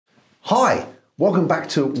Hi, welcome back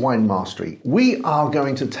to Wine Mastery. We are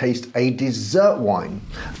going to taste a dessert wine,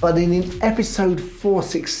 but in episode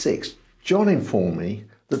 466, John informed me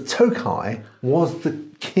that Tokaji was the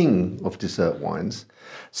king of dessert wines.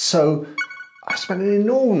 So I spent an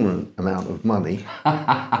enormous amount of money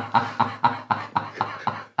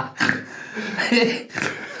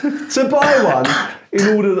to buy one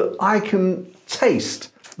in order that I can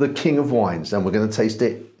taste the king of wines, and we're going to taste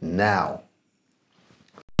it now.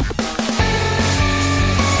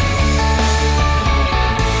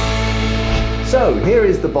 So here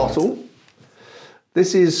is the bottle.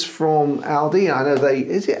 This is from Aldi. I know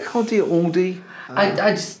is it Aldi or Aldi?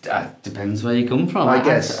 I just depends where you come from. I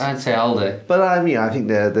guess I'd say Aldi. But I think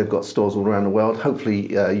they've got stores all around the world.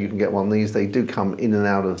 Hopefully you can get one of these. They do come in and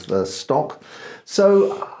out of stock.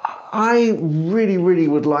 So I really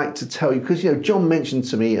would like to tell you, because John mentioned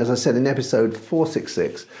to me, as I said in episode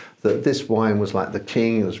 466, that this wine was like the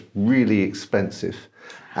king. It was really expensive.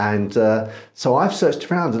 And so I've searched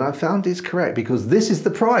around and I found it's correct, because this is the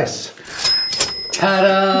price.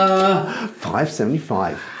 Ta-da!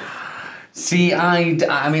 $5.75. See,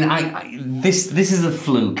 this is a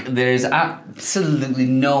fluke. There is absolutely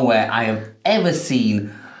nowhere I have ever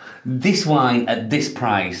seen this wine at this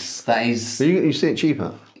price. That is. So you see it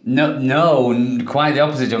cheaper? No, quite the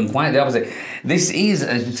opposite, John. Quite the opposite. This is,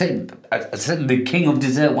 as I said, the king of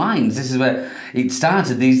dessert wines. This is where it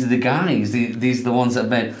started. These are the guys. These are the ones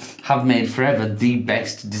that have made forever the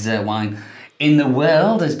best dessert wine in the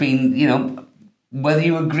world. Has been, whether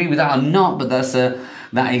you agree with that or not, but that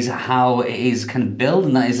is how it is kind of built,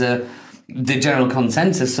 and that is the general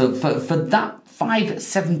consensus. So for that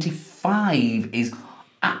 $5.75 is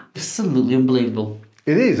absolutely unbelievable.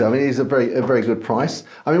 It is. It's a very good price.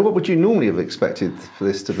 What would you normally have expected for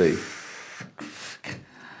this to be?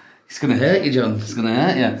 It's going to hurt you, John. It's going to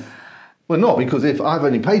hurt you. Well, not because if I've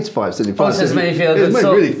only paid $5.75. Well, it made me feel good. It made me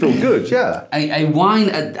really feel good. Yeah. A wine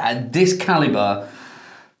at this caliber,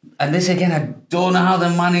 and this again, I don't know how they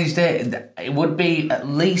managed it. It would be at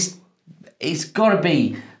least. It's got to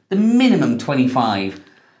be the minimum 25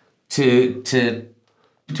 to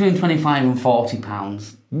between 25 and 40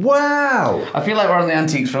 pounds. Wow! I feel like we're on the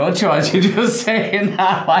Antiques Roadshow as you're just saying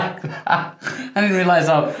that like that. I didn't realise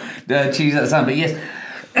how cheesy that sounded, but yes.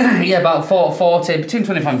 Yeah, about 40, between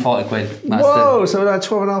 25 and 40 quid. Whoa, so about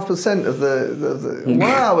 12.5% of the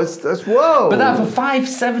wow, that's whoa! But that for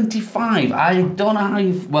 $5.75, I don't know how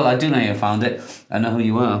you, well, I do know you found it. I know who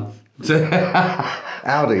you are.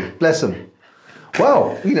 Aldi, bless them.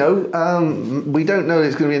 Well, we don't know that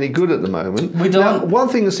it's going to be any good at the moment. We don't. Now, one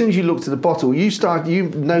thing, as soon as you looked at the bottle, you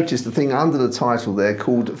noticed the thing under the title there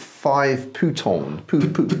called 5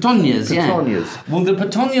 Puttonyus, yeah. Puttonyus. Well, the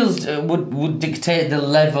Puttonyus would dictate the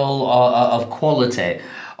level of quality,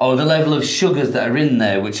 or the level of sugars that are in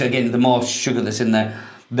there, which again, the more sugar that's in there,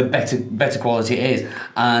 the better quality it is.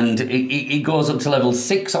 And it goes up to level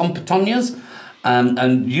 6 on Puttonyus.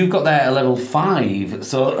 And you've got there at level 5,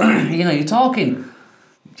 so you're talking,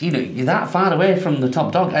 you're that far away from the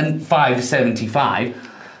top dog, and $5.75.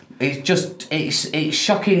 It's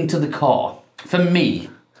shocking to the core. For me,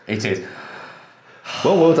 it is.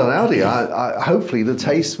 Well done, Aldi. I hopefully the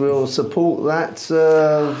taste will support that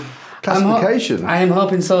classification. I am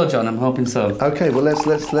hoping so, John. I'm hoping so. Okay, well let's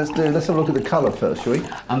have a look at the colour first, shall we?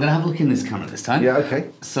 I'm gonna have a look in this camera this time. Yeah. Okay.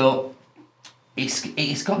 So.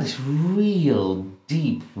 It's got this real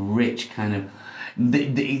deep, rich kind of.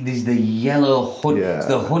 There's the yellow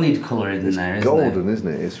the honeyed colour in there. Isn't golden, there? isn't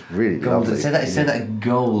it? It's really golden. lovely. Say that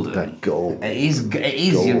golden. That gold. It is.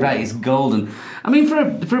 You're right. It's golden.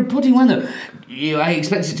 For a pudding wine though, I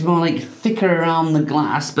expect it to be more like thicker around the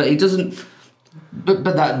glass, but it doesn't. But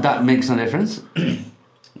that makes no difference.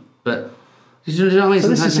 But you know what I mean? So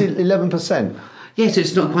this is 11%. Yes,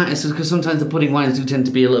 it's not quite because sometimes the pudding wines do tend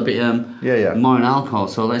to be a little bit more in alcohol.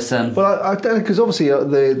 So let's. Well, I don't know, because obviously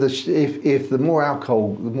if the more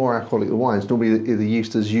alcoholic the wines, normally the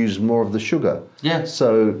yeasters use more of the sugar. Yeah.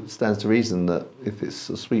 So it stands to reason that if it's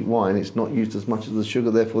a sweet wine, it's not used as much of the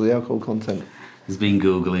sugar, therefore the alcohol content. It's been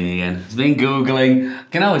googling again. It's been googling. I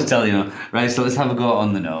can always tell right. So let's have a go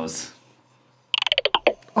on the nose.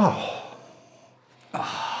 Oh.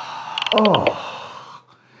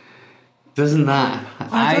 Doesn't that?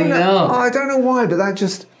 I don't know why, but that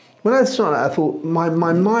just, when I saw that, I thought my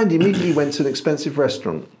mind immediately went to an expensive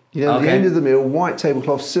restaurant. The end of the meal, white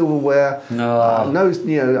tablecloth, silverware. No. I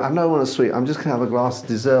don't want a sweet. I'm just gonna have a glass of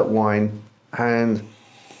dessert wine, and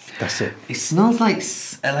that's it. It smells like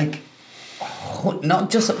not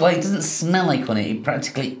just, well, it doesn't smell like honey. It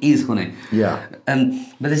practically is honey. Yeah.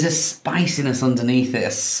 But there's a spiciness underneath it,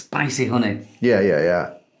 a spicy honey.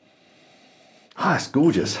 Yeah. Ah, it's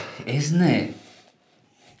gorgeous. Isn't it?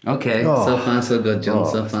 Okay, Oh. so far so good, John.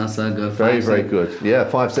 Oh. So far so good. Very, very good. Yeah,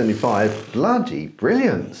 575. Bloody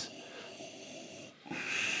brilliant.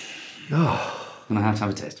 Oh. And I have to have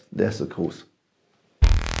a taste. Yes, of course.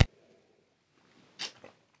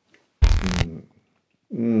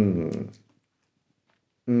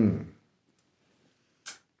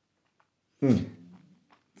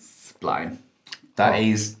 Sublime. That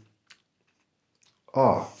is.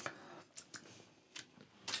 Oh.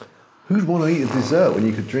 Who'd want to eat a dessert when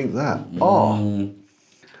you could drink that? Oh.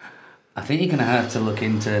 I think you're going to have to look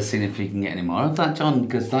into seeing if you can get any more of that, John,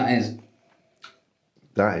 because that is...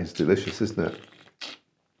 That is delicious, isn't it?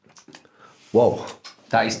 Whoa.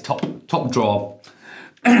 That is top draw.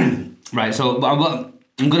 Right, so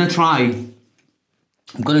I'm going to try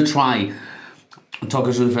Tokajo.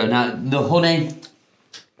 Now, the honey,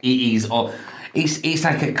 it's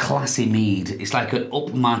like a classy mead. It's like an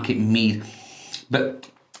upmarket mead. But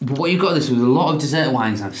what you've got this with a lot of dessert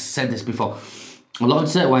wines, I've said this before, a lot of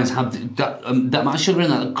dessert wines have that amount of sugar in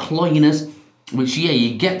that cloyiness, which, yeah,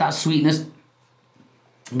 you get that sweetness,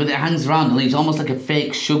 but it hangs around and leaves almost like a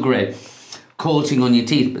fake sugary coating on your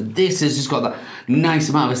teeth. But this has just got that nice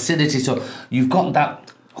amount of acidity, so you've got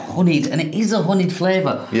that honeyed, and it is a honeyed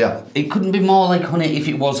flavour. Yeah. It couldn't be more like honey if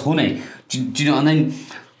it was honey. Do you know? And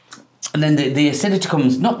then the acidity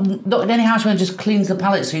comes, not in any harsh way, just cleans the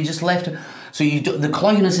palate, so you just left... So the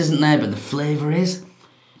cloyiness isn't there, but the flavour is.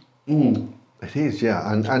 It is,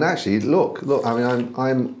 yeah. And actually, look. I mean,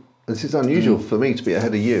 I'm. This is unusual for me to be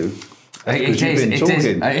ahead of you. It is. I've been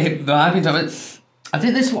talking. I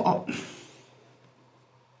think this.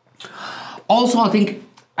 Also, I think,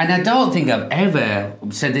 and I don't think I've ever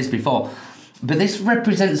said this before, but this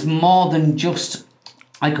represents more than just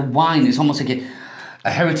like a wine. It's almost like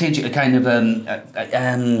a heritage, a kind of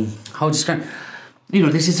how to describe. You know,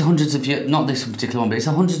 this is hundreds of years, not this particular one, but it's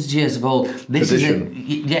hundreds of years of old. This tradition.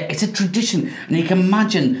 It's a tradition. And you can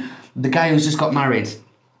imagine the guy who's just got married,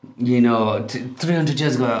 300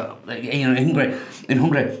 years ago, in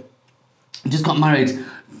Hungary, just got married,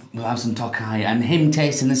 we'll have some Tokai, and him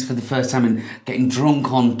tasting this for the first time and getting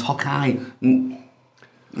drunk on Tokai.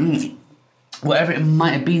 Whatever it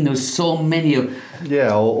might have been, there was so many of...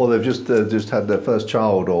 Yeah, or they've just had their first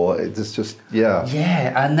child, or it's just, yeah.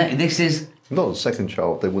 Yeah, and this is... Not the second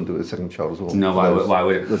child. They wouldn't do it with the second child as well. No, why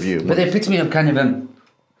would it? The view. But the epitome of kind of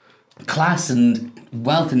class and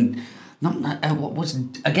wealth and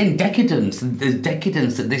again decadence. The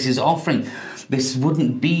decadence that this is offering. This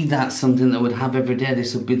wouldn't be that something that would have every day.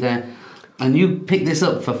 This would be there. And you pick this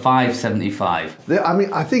up for $5.75. I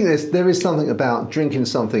mean, I think there is something about drinking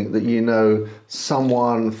something that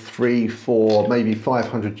someone 3, 4, maybe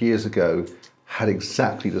 500 years ago had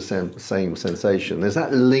exactly the same sensation. There's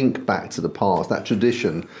that link back to the past, that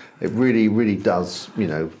tradition. It really, really does,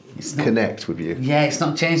 connect with you. Yeah, it's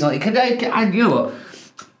not changed. Like, you know what?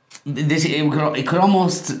 It could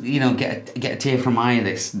almost, get a tear from my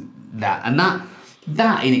eye.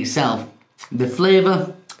 That in itself, the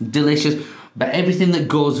flavour, delicious, but everything that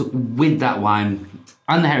goes with that wine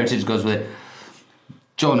and the heritage goes with it.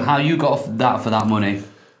 John, how you got that for that money?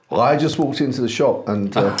 Well, I just walked into the shop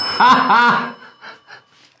and.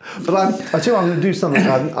 But I tell you what, I'm going to do something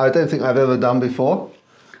I don't think I've ever done before,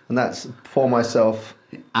 and that's pour myself.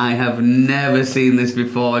 I have never seen this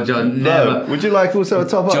before, John. Never. No. Would you like also a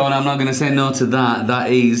top up? John, I'm not going to say no to that.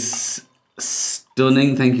 That is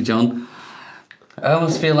stunning. Thank you, John. I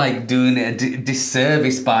almost feel like doing it a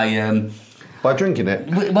disservice by drinking it.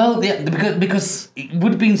 Well, yeah, because it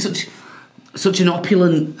would have been such an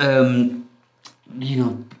opulent,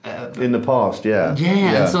 in the past, yeah.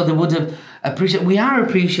 Yeah, and so they would have appreciated. We are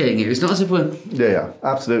appreciating it. It's not as if we're. Yeah,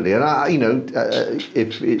 absolutely. And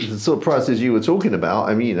if it's the sort of prices you were talking about,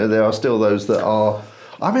 I mean, there are still those that are.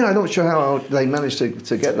 I mean, I'm not sure how they managed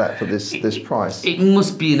to get that for this price. It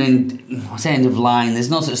must be an end of line. There's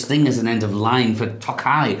no such thing as an end of line for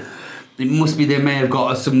Tokai. It must be they may have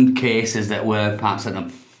got some cases that were perhaps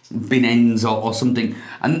bin ends or something,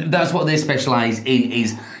 and that's what they specialise in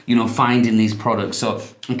is finding these products. So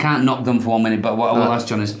I can't knock them for 1 minute. But what I will ask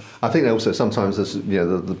John is, I think also sometimes the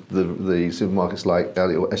supermarkets like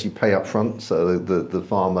Aldi will actually pay up front, so the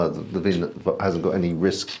farmer, the vin hasn't got any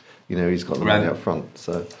risk. He's got the money up front.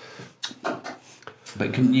 So,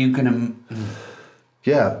 but you can.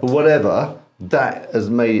 Yeah, but whatever. That has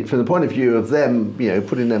made it, from the point of view of them,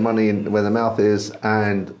 putting their money in where their mouth is,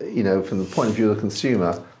 and from the point of view of the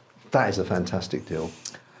consumer, that is a fantastic deal.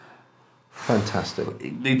 Fantastic.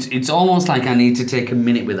 It's almost like I need to take a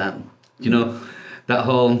minute with that. That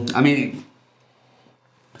whole. I mean,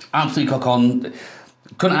 absolutely cock on.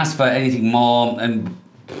 Couldn't ask for anything more, and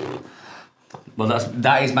Well,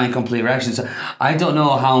 that is my complete reaction. So I don't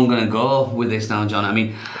know how I'm going to go with this now, John. I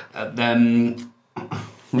mean,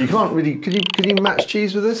 you can't really. Can you match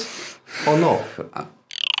cheese with this or not?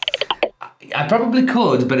 I probably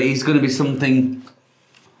could, but it's going to be something.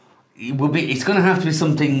 It's going to have to be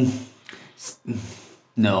something.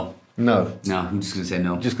 No. No. No, I'm just going to say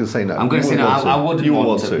no. Just going to say no. I'm going to say no. I wouldn't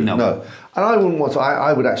want to. No. And I wouldn't want to.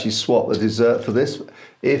 I would actually swap the dessert for this.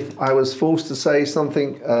 If I was forced to say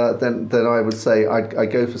something, then I would say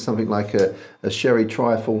I'd go for something like a sherry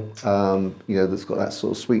trifle, that's got that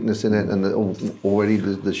sort of sweetness in it, and already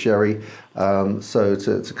the sherry. So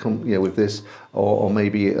to come, with this, or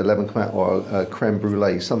maybe a lemon curd or a creme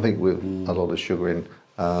brulee, something with a lot of sugar in,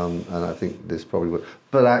 and I think this probably would.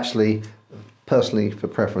 But actually, personally, for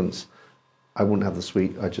preference, I wouldn't have the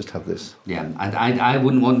sweet. I'd just have this. Yeah, I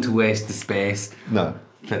wouldn't want to waste the space. No.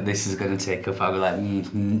 That this is going to take up. I'll be like,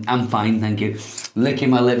 I'm fine, thank you.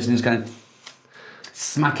 Licking my lips and just kind of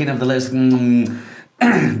smacking of the lips.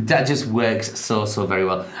 That just works so very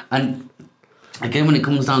well. And again, when it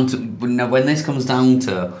comes down to when this comes down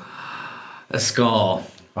to a score.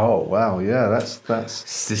 Oh wow, yeah, that's.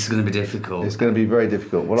 This is going to be difficult. It's going to be very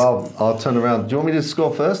difficult. Well, I'll turn around. Do you want me to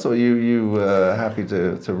score first, or are you happy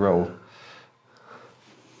to roll?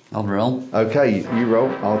 I'll roll. Okay, you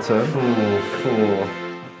roll. I'll turn. 4.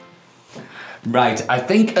 Right, I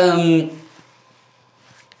think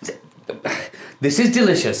this is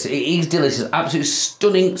delicious. It is delicious, absolutely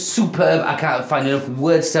stunning, superb. I can't find enough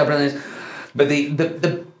words to describe this. But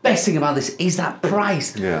the best thing about this is that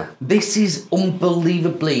price. Yeah. This is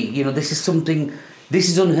unbelievably, this is something. This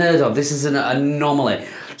is unheard of. This is an anomaly.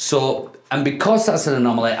 So, and because that's an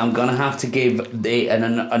anomaly, I'm gonna have to give an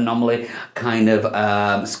anomaly kind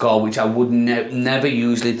of score, which I would never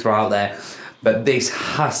usually throw out there. But this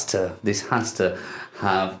has to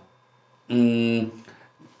have So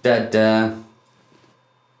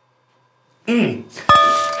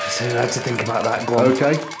I have to think about that. Go on.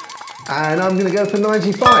 Okay. And I'm going to go for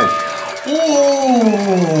 95.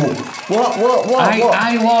 Ooh! What?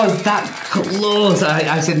 I was that close.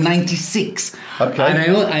 I said 96. Okay. And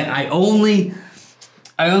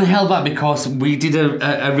I only held back because we did a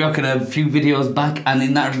ryokan a few videos back, and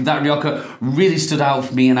in that ryokan really stood out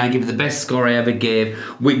for me, and I gave it the best score I ever gave,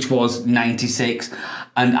 which was 96.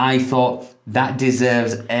 And I thought that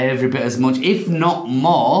deserves every bit as much, if not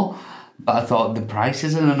more. But I thought the price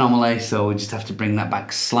is an anomaly, so we just have to bring that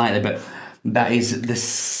back slightly. But that is the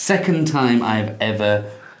second time I've ever.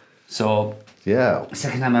 So. Yeah.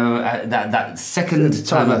 Second time ever. That second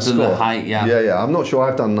time I've done the height. Yeah. Yeah. I'm not sure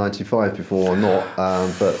I've done 95 before or not,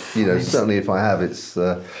 but certainly if I have, it's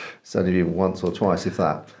only been once or twice, if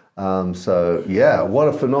that. So yeah, what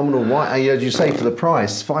a phenomenal wine! And as you say, for the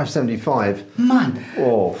price, $5.75. Man.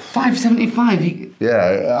 Oh. $5.75.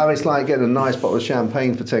 Yeah, I mean, it's like getting a nice bottle of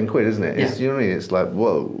champagne for 10 quid, isn't it? Yeah. It's, you know what I mean? It's like,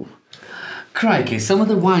 whoa. Crikey, some of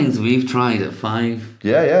the wines we've tried at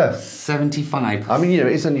 $5.75. I mean,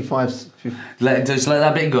 it's only $5. Just let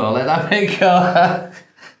that bit go. Let that bit go.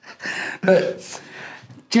 But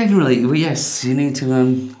generally, well, yes, you need to.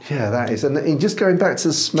 Yeah, that is, and just going back to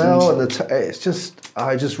the smell and it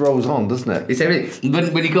just rolls on, doesn't it? It's everything.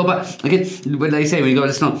 When you go back again, when they say when you go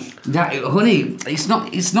to smell, that honey, it's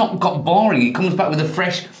not got boring. It comes back with a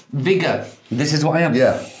fresh vigor. This is what I am.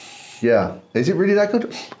 Yeah. Yeah. Is it really that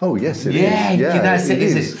good? Oh, yes, it is. Yeah, that's it,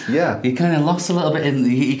 is it? Yeah. You kind of lost a little bit in.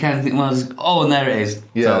 You kind of think, well, and there it is.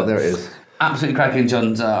 Yeah, so, there it is. Absolutely cracking,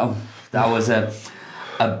 John. That was a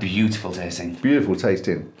beautiful tasting. Beautiful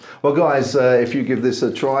tasting. Well, guys, if you give this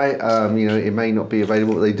a try, it may not be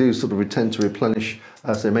available, but they do sort of tend to replenish,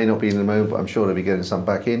 so they may not be in the moment, but I'm sure they'll be getting some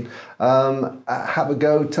back in. Have a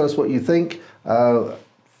go. Tell us what you think.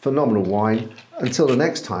 Phenomenal wine. Until the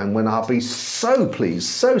next time, when I'll be so pleased,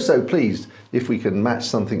 so pleased, if we can match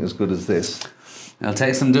something as good as this. It'll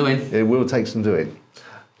take some doing. It will take some doing.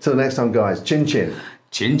 Till next time, guys. Chin chin.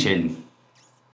 Chin chin.